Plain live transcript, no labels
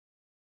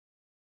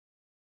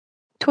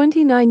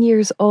29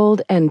 years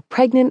old and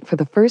pregnant for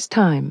the first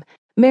time,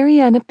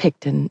 Mariana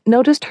Picton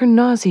noticed her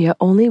nausea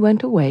only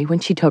went away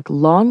when she took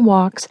long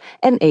walks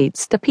and ate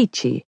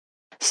stapici,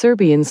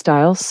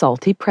 Serbian-style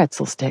salty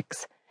pretzel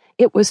sticks.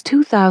 It was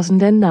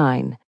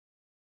 2009.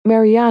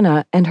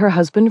 Mariana and her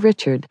husband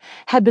Richard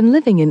had been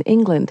living in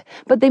England,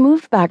 but they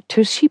moved back to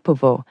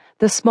Šipovo,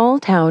 the small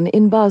town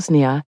in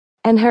Bosnia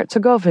and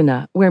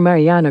Herzegovina where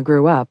Mariana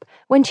grew up,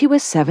 when she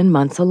was 7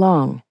 months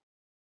along.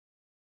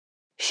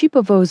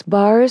 Šipovo's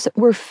bars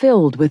were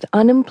filled with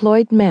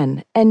unemployed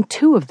men, and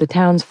 2 of the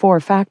town's 4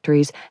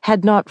 factories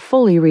had not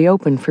fully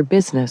reopened for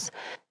business,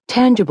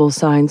 tangible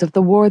signs of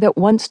the war that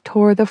once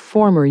tore the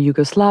former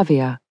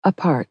Yugoslavia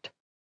apart.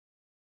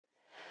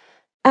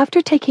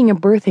 After taking a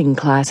birthing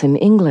class in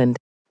England,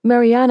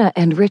 Mariana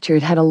and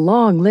Richard had a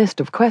long list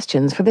of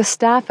questions for the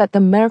staff at the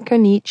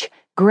Margulis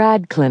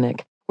grad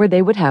clinic where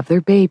they would have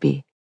their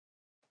baby.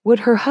 Would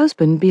her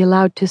husband be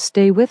allowed to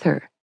stay with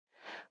her?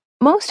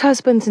 Most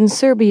husbands in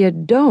Serbia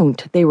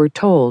don't, they were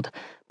told,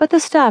 but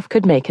the staff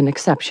could make an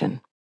exception.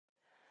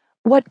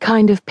 What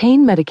kind of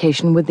pain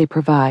medication would they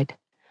provide?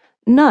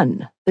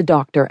 None, the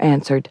doctor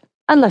answered,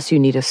 unless you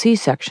need a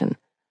C-section.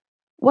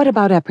 What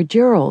about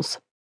epidurals?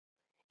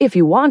 If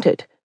you want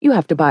it, you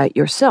have to buy it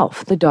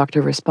yourself, the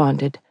doctor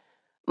responded.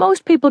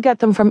 Most people get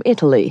them from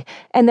Italy,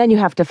 and then you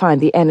have to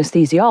find the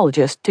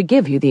anesthesiologist to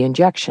give you the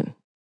injection.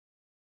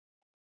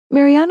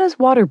 Mariana's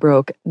water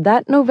broke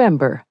that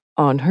November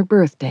on her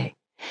birthday.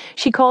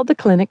 She called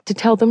the clinic to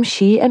tell them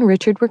she and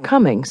Richard were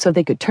coming so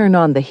they could turn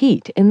on the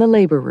heat in the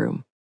labor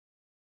room.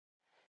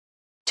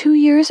 2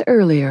 years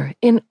earlier,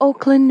 in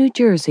Oakland, New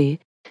Jersey,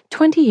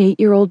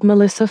 28-year-old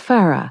Melissa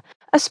Farah,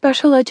 a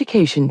special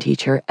education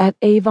teacher at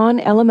Avon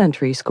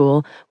Elementary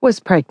School,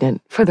 was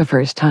pregnant for the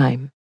first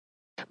time.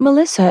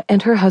 Melissa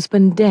and her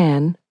husband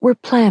Dan were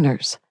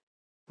planners.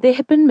 They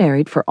had been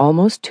married for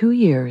almost 2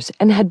 years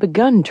and had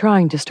begun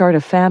trying to start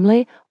a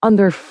family on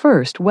their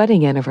first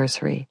wedding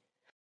anniversary.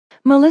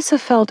 Melissa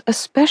felt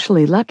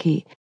especially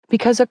lucky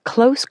because a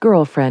close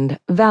girlfriend,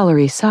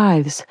 Valerie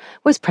Scythes,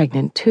 was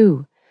pregnant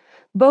too.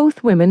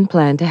 Both women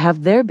planned to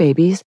have their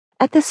babies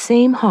at the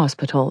same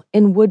hospital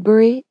in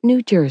Woodbury,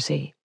 New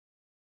Jersey.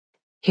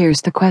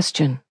 Here's the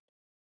question.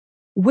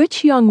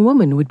 Which young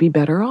woman would be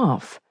better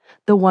off?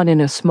 The one in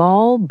a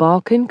small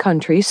Balkan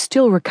country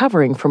still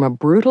recovering from a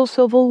brutal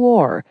civil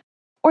war,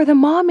 or the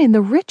mom in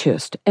the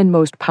richest and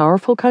most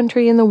powerful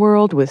country in the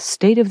world with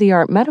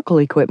state-of-the-art medical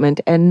equipment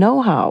and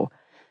know-how?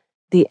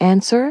 The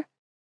answer?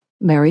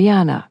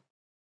 Mariana.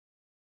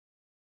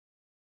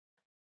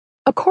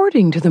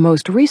 According to the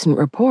most recent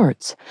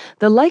reports,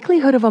 the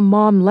likelihood of a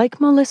mom like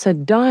Melissa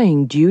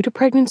dying due to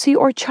pregnancy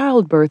or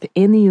childbirth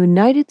in the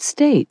United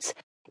States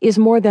is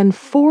more than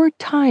 4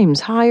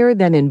 times higher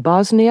than in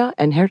Bosnia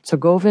and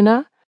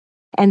Herzegovina,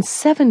 and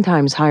 7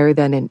 times higher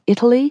than in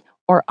Italy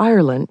or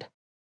Ireland.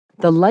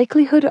 The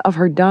likelihood of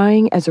her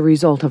dying as a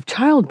result of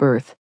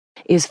childbirth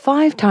is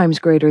 5 times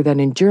greater than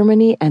in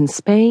Germany and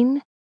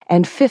Spain,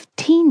 and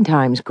 15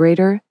 times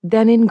greater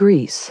than in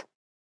Greece.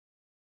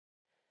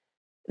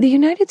 The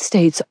United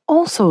States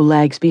also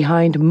lags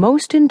behind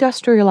most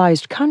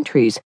industrialized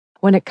countries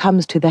when it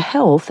comes to the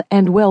health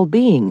and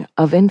well-being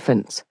of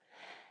infants.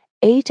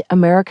 8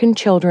 American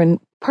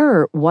children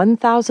per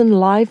 1,000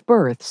 live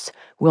births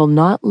will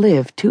not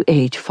live to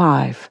age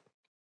 5.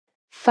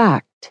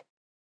 Fact.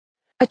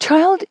 A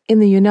child in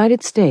the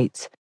United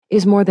States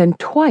is more than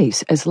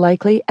twice as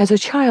likely as a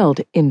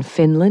child in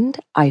Finland,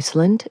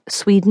 Iceland,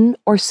 Sweden,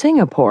 or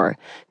Singapore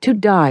to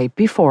die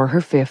before her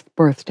 5th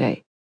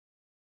birthday.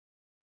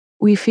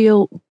 We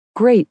feel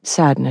great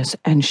sadness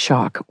and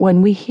shock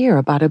when we hear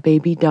about a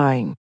baby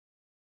dying.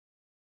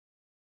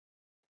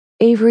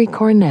 Avery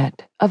Cornett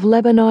of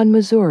Lebanon,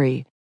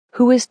 Missouri,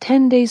 who was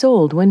 10 days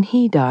old when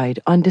he died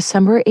on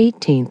December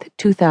 18,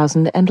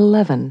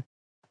 2011,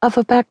 of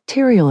a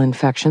bacterial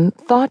infection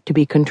thought to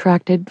be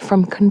contracted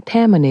from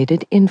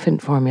contaminated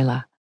infant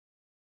formula.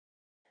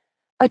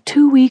 A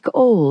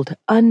 2-week-old,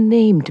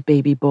 unnamed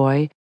baby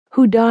boy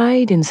who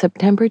died in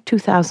September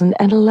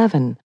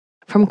 2011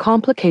 from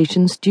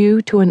complications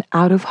due to an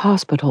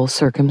out-of-hospital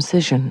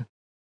circumcision.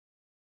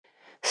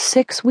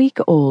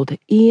 6-week-old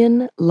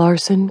Ian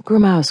Larson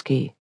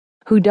Gromowski,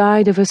 who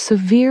died of a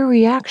severe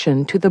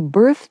reaction to the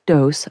birth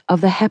dose of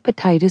the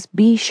hepatitis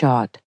B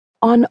shot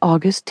on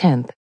August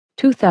 10,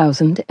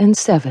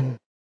 2007.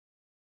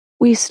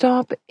 We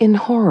stop in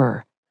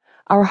horror,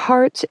 our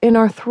hearts in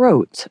our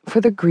throats for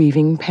the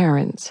grieving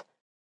parents.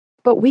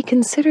 But we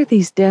consider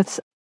these deaths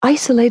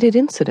isolated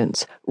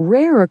incidents,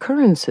 rare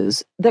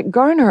occurrences that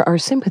garner our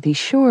sympathy,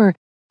 sure,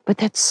 but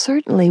that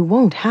certainly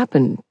won't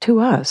happen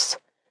to us.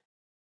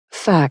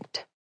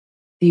 Fact.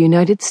 The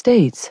United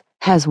States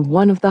has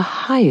one of the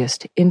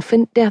highest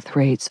infant death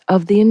rates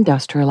of the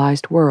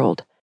industrialized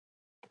world.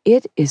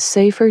 It is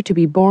safer to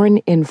be born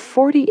in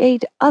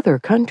 48 other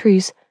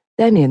countries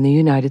than in the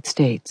United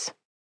States.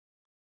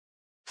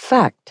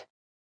 Fact.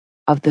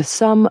 Of the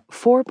some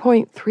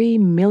 4.3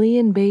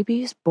 million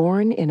babies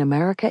born in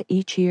America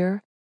each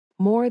year,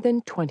 more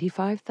than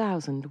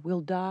 25,000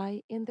 will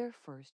die in their first